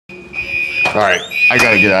All right, I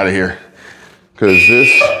gotta get out of here because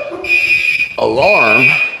this alarm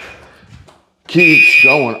keeps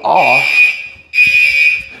going off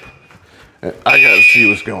and I gotta see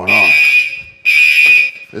what's going on.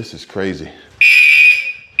 This is crazy.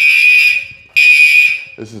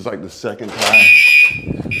 This is like the second time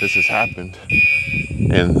this has happened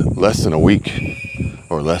in less than a week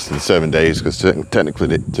or less than 7 days, because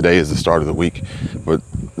technically today is the start of the week. But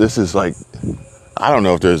this is like, I don't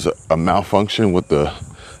know if there's a malfunction with the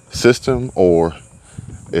system or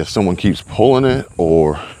if someone keeps pulling it,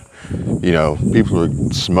 or, you know, people are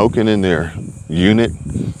smoking in their unit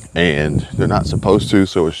and they're not supposed to,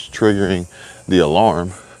 so it's triggering the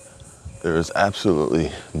alarm. There is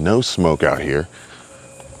absolutely no smoke out here.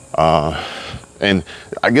 And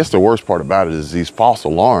I guess the worst part about it is these false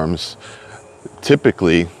alarms,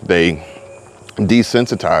 typically they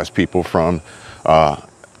desensitize people from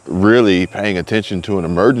really paying attention to an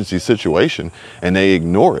emergency situation, and they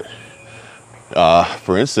ignore it.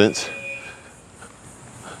 For instance,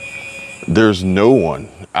 there's no one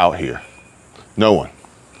out here. No one.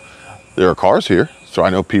 There are cars here, so I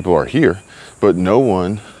know people are here, but no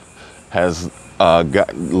one has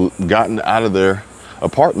gotten out of their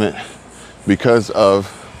apartment because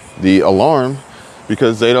of the alarm,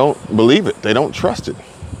 because they don't believe it. They don't trust it.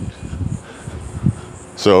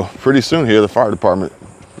 So pretty soon here, the fire department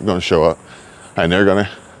is going to show up and they're going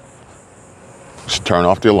to just turn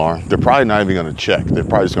off the alarm. They're probably not even going to check. They're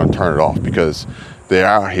probably just going to turn it off because they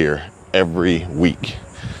are out here every week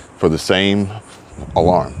for the same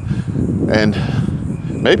alarm. And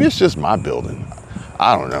maybe it's just my building.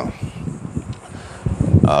 I don't know.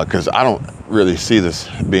 Because I don't really see this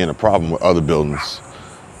being a problem with other buildings.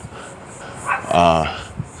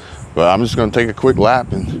 But I'm just going to take a quick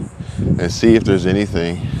lap and see if there's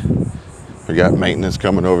anything. We got maintenance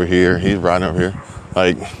coming over here. He's riding over here.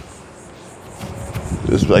 Like,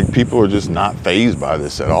 just like people are just not fazed by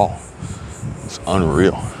this at all. It's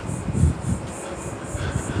unreal.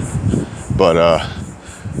 But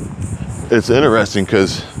it's interesting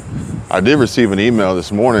because I did receive an email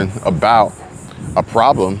this morning about a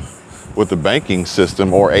problem with the banking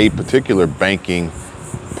system, or a particular banking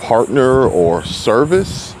partner or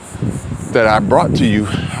service that I brought to you.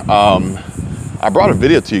 I brought a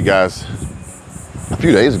video to you guys a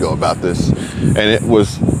few days ago about this, and it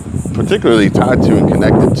was particularly tied to and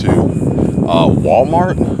connected to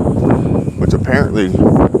Walmart, which apparently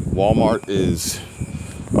Walmart is,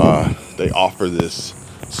 they offer this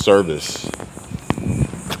service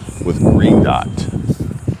with Green Dot,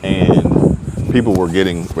 and people were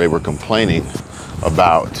complaining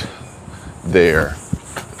about their,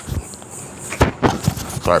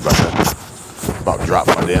 sorry about that, about dropped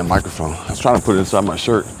my damn microphone. I was trying to put it inside my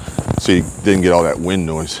shirt so you didn't get all that wind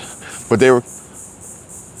noise. But they were,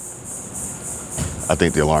 I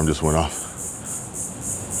think the alarm just went off.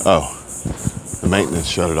 Oh, the maintenance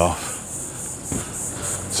shut it off.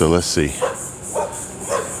 So let's see.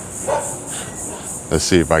 Let's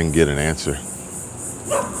see if I can get an answer.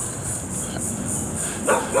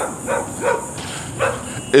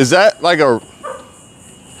 Is that like a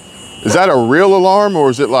real alarm, or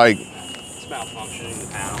is it like? It's malfunctioning the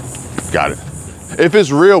panel. Got it. If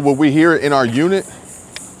it's real, will we hear it in our unit?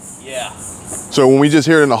 Yeah. So when we just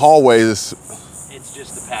hear it in the hallway, it's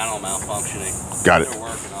just the panel malfunctioning. Got it. They're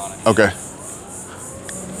working on it. Okay.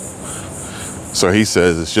 So he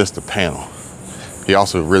says it's just the panel. He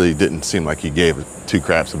also really didn't seem like he gave two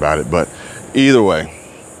craps about it, but either way,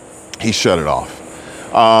 he shut it off.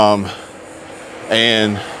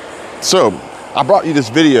 And so I brought you this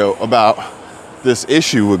video about this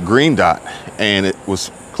issue with Green Dot, and it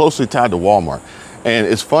was closely tied to Walmart. And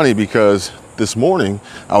it's funny because this morning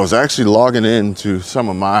I was actually logging into some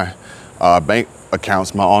of my bank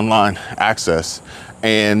accounts, my online access,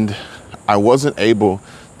 and I wasn't able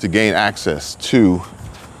to gain access to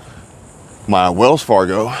my Wells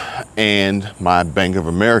Fargo and my Bank of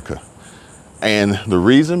America. And the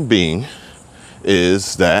reason being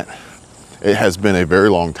is that it has been a very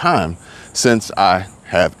long time since I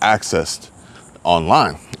have accessed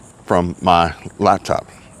online from my laptop.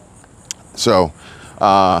 So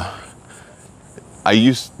I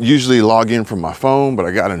usually log in from my phone, but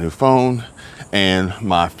I got a new phone and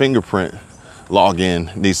my fingerprint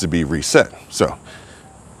login needs to be reset. So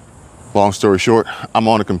long story short, I'm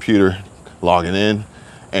on a computer logging in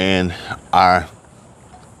and I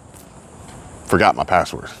forgot my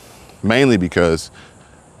password, mainly because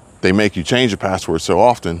they make you change your password so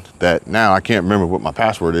often that now I can't remember what my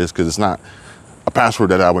password is, because it's not a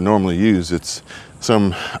password that I would normally use. It's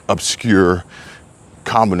some obscure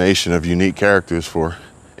combination of unique characters for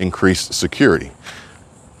increased security.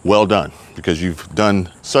 well done, because you've done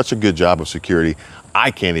such a good job of security.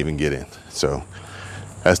 I can't even get in. So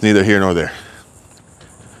that's neither here nor there.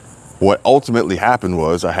 What ultimately happened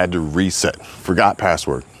was I had to reset, forgot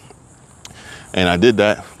password. And I did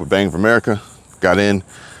that with Bank of America, got in,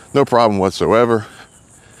 no problem whatsoever.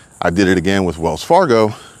 I did it again with Wells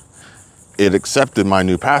Fargo. It accepted my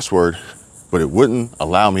new password, but it wouldn't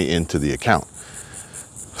allow me into the account.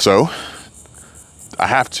 So I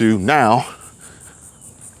have to now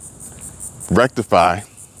rectify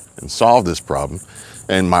and solve this problem.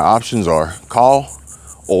 And my options are call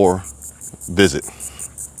or visit.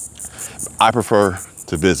 I prefer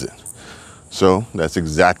to visit. So that's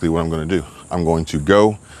exactly what I'm going to do. I'm going to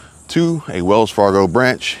go to a Wells Fargo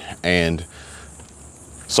branch and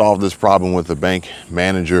solve this problem with the bank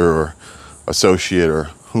manager or associate or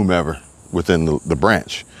whomever within the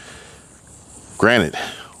branch. Granted,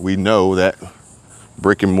 we know that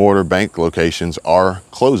brick and mortar bank locations are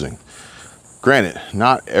closing. Granted,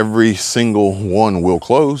 not every single one will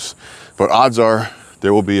close, but odds are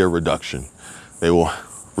there will be a reduction. They will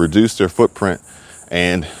reduce their footprint,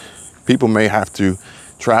 and people may have to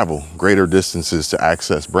travel greater distances to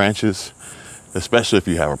access branches, especially if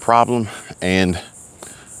you have a problem. And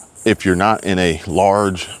if you're not in a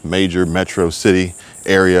large major metro city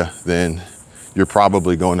area, then you're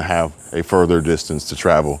probably going to have a further distance to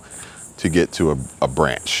travel to get to a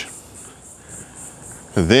branch.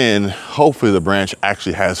 Then hopefully the branch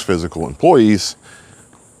actually has physical employees,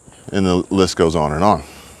 and the list goes on and on.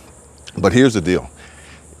 But here's the deal.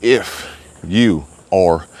 If you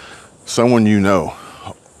or someone you know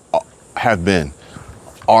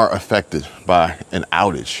are affected by an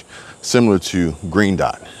outage similar to Green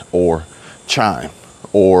Dot or Chime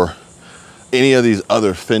or any of these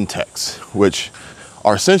other fintechs, which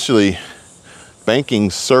are essentially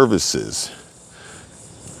banking services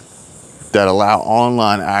that allow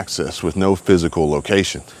online access with no physical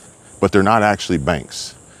location, but they're not actually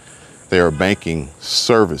banks. They are banking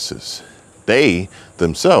services. They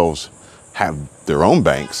themselves have their own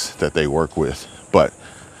banks that they work with, but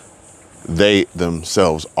they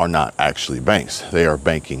themselves are not actually banks. They are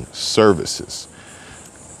banking services.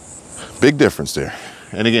 Big difference there.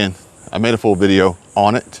 And again, I made a full video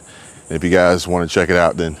on it. And if you guys want to check it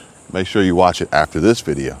out, then make sure you watch it after this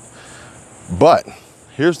video. But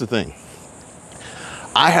here's the thing.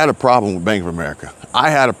 I had a problem with Bank of America. I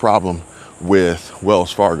had a problem with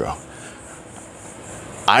Wells Fargo.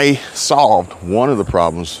 I solved one of the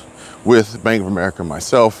problems with Bank of America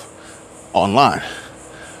myself online.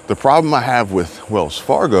 The problem I have with Wells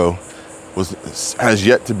Fargo has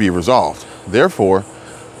yet to be resolved. Therefore,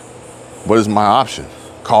 what is my option?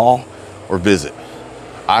 Call or visit.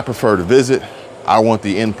 I prefer to visit. I want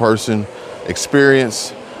the in-person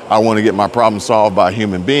experience. I want to get my problem solved by a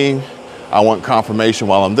human being. I want confirmation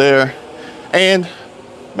while I'm there, and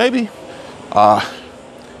maybe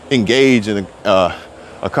engage in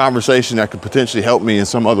a conversation that could potentially help me in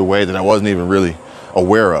some other way that I wasn't even really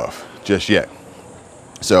aware of just yet.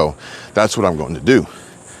 So that's what I'm going to do.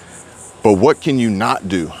 But what can you not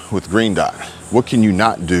do with Green Dot? What can you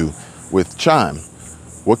not do with Chime?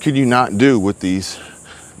 What can you not do with these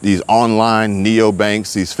online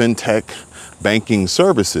neobanks, these fintech banking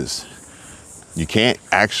services? You can't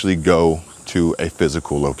actually go to a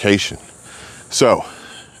physical location. So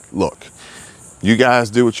look, you guys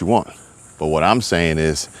do what you want. But what I'm saying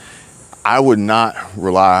is I would not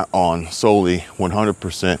rely on solely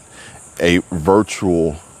 100% a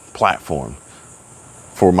virtual platform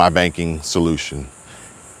for my banking solution,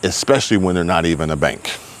 especially when they're not even a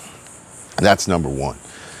bank. That's number one.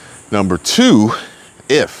 Number two,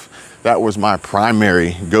 if that was my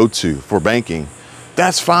primary go-to for banking,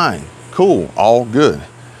 that's fine, cool, all good.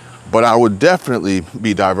 But I would definitely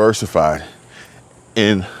be diversified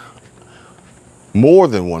in more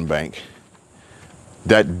than one bank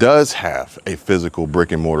that does have a physical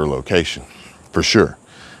brick and mortar location, for sure.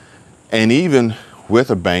 And even with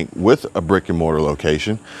a bank with a brick and mortar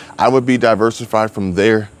location, I would be diversified from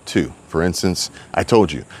there too. For instance, I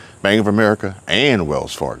told you, Bank of America and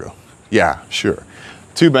Wells Fargo. Yeah, sure.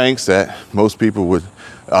 Two banks that most people would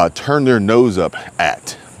turn their nose up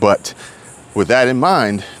at. But with that in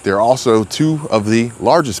mind, they're also two of the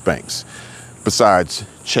largest banks besides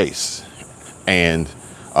Chase. And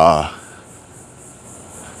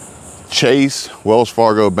Chase, Wells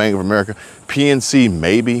Fargo, Bank of America, PNC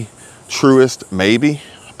maybe, Truist maybe,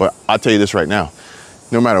 but I'll tell you this right now,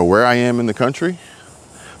 no matter where I am in the country,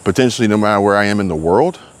 potentially no matter where I am in the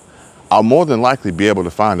world, I'll more than likely be able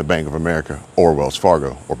to find a Bank of America or Wells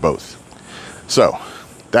Fargo or both. So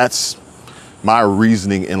that's my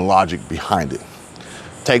reasoning and logic behind it.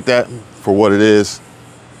 Take that for what it is.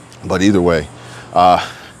 But either way,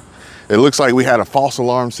 it looks like we had a false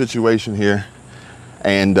alarm situation here.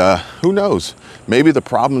 And who knows, maybe the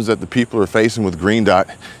problems that the people are facing with Green Dot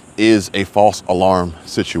is a false alarm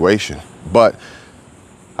situation. But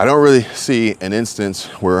I don't really see an instance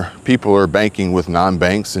where people are banking with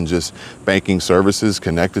non-banks and just banking services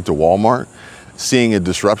connected to Walmart, seeing a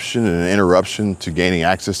disruption and an interruption to gaining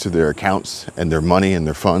access to their accounts and their money and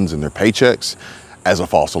their funds and their paychecks as a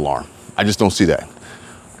false alarm. I just don't see that.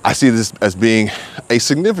 I see this as being a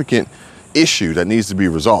significant issue that needs to be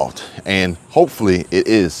resolved, and hopefully it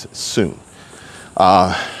is soon,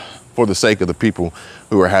 for the sake of the people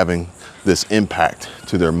who are having this impact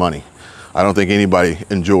to their money. I don't think anybody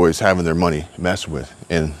enjoys having their money messed with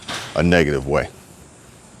in a negative way.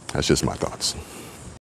 That's just my thoughts.